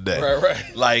end of the day.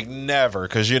 Right. Like never,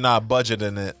 because you're not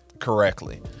budgeting it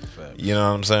correctly. Fact. You know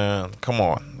what I'm saying? Come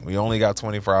on. We only got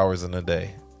 24 hours in a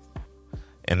day.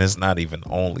 And it's not even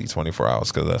only 24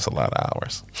 hours because that's a lot of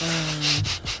hours.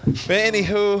 But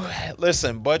anywho,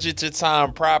 listen, budget your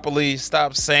time properly.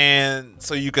 Stop saying,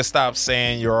 so you can stop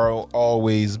saying you're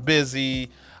always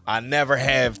busy. I never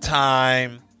have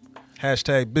time.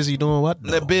 Hashtag busy doing what?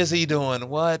 The busy doing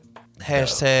what?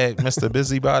 Hashtag Mr.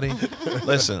 Busybody.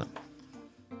 Listen,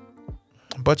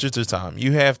 budget your time.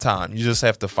 You have time. You just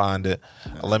have to find it.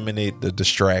 Eliminate the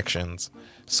distractions,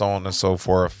 so on and so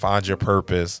forth. Find your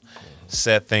purpose.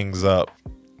 Set things up.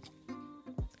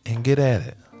 And get at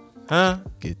it. Huh?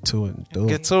 Get to it and do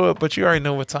Get it. to it, but you already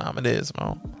know what time it is,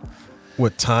 man.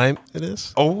 What time it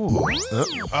is? Oh.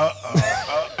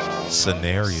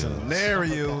 Scenarios.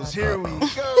 Scenarios. Here we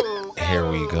go. Here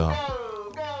we go.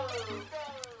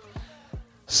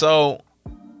 So,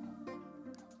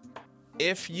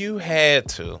 if you had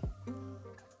to,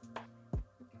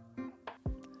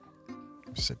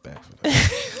 Sit back for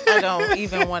that. I don't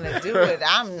even want to do it.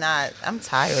 I'm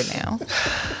tired now.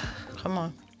 Come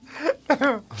on.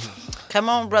 Come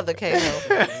on, brother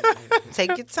Kato.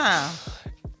 Take your time.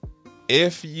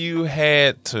 if you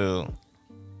had to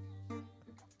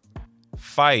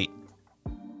fight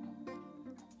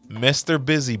Mr.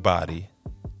 Busybody,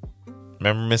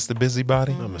 remember Mr.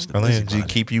 Busybody? No, Mr. Well, Busybody.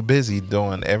 keep you busy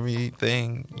doing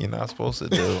everything you're not supposed to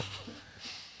do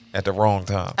at the wrong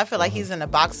time. I feel like he's in a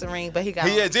boxing ring, but he got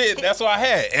He did. That's what I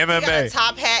had. he got a MMA.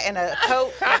 top hat and a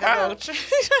coat. Like a little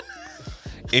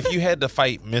If you had to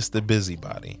fight Mr.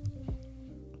 Busybody,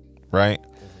 right?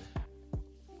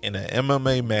 In an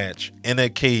MMA match, in a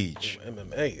cage.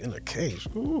 MMA in a cage.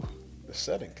 Ooh, the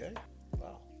setting, okay?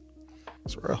 Wow.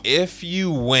 It's real. If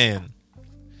you win,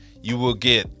 you will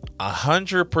get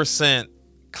 100%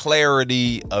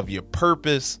 clarity of your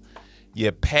purpose,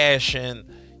 your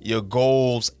passion, your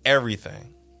goals,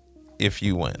 everything. If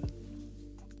you win.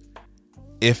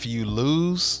 If you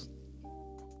lose,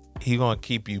 he's going to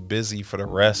keep you busy for the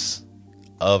rest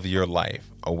of your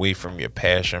life, away from your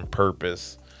passion,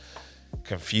 purpose,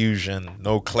 confusion,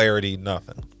 no clarity,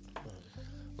 nothing.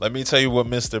 Let me tell you what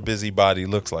Mr. Busybody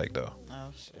looks like, though. Oh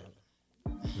shit.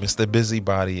 Mr.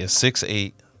 Busybody is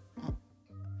 6'8",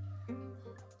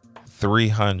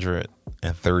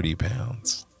 330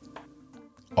 pounds.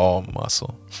 All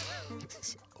muscle.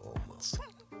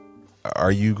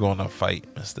 Are you going to fight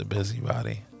Mr.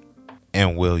 Busybody?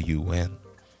 And will you win?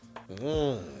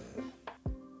 You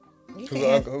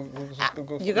can.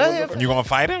 You go ahead. You going to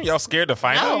fight him? Y'all scared to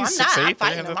fight No, him? I'm not. I'm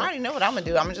fighting him. I already know what I'm gonna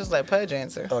do. I'm gonna just let Pudge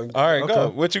answer. All right, go.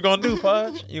 What you going to do,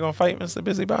 Pudge? You going to fight Mr.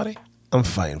 Busybody? I'm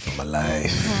fighting for my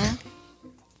life.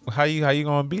 How you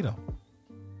going to beat him?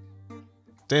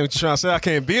 Damn, what you trying to say? I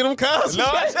can't beat him, cuz? No.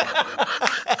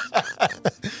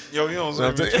 Yo, you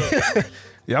don't say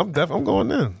Yeah, I'm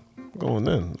going in. I'm going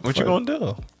in. What you going to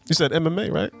do? You said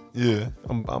MMA, right? Yeah.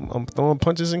 I'm throwing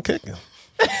punches and kicking.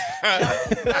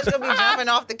 Pudge gonna be jumping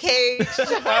off the cage.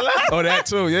 Oh, that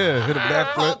too, yeah. Hit a Off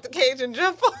backflip. the cage and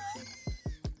jump off.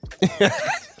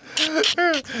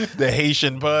 The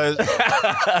Haitian Pudge.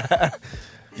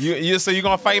 So you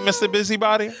going to fight Mr.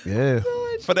 Busybody? Yeah,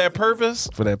 For that purpose?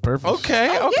 for that purpose. Okay,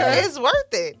 Yeah, okay. it's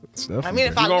worth it. It's definitely I mean,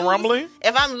 if great. I gonna lose, rumble him?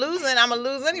 if I'm losing, I'm gonna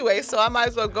lose anyway. So I might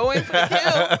as well go in for the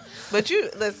kill. But you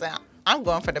listen, I'm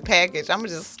going for the package. I'm gonna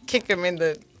just kick him in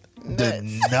the The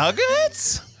nuts.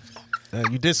 Nuggets?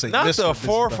 You did say Not Mr. the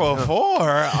 4 for Busybody,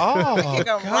 4. Oh, Kick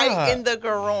him right in the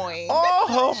groin.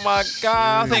 Oh my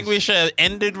God! I think we should have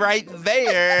ended right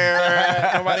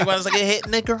there. Nobody wants to get hit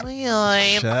in the groin.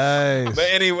 Shice. But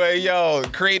anyway, yo,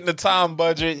 creating the time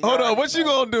budget. Hold on, what you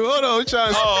gonna do? Hold on, you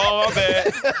trying to Oh, my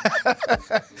bad.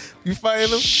 you fighting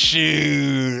him?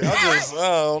 Shoot!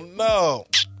 Oh no.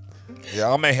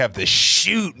 Yeah, I may have to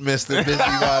shoot Mr.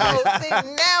 Busybody Oh, see,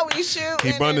 now we shoot.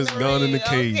 He brought his gun in the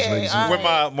cage, ladies and with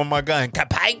my gun.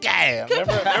 Kapaika.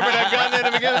 Remember that gun in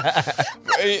the beginning?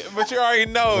 But you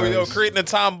already know, yo, creating a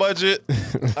time budget.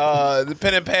 The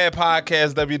Pen and Pad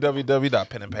Podcast,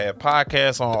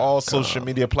 www.penandpadpodcast on all social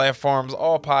media platforms,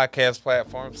 all podcast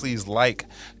platforms. Please like,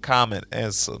 comment,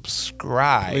 and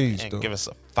subscribe. Please and do. give us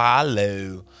a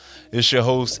follow. It's your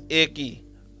host, Icky.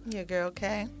 Your girl,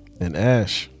 okay? And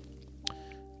Ash.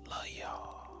 Love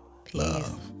y'all.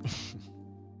 Peace.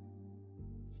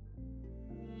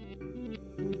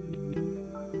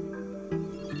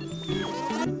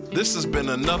 This has been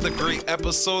another great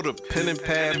episode of Pen and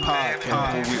Pad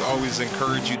Podcast, where we always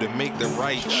encourage you to make the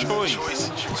right choice.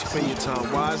 Spend your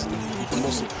time wisely, but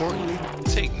most importantly,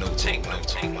 Take notes.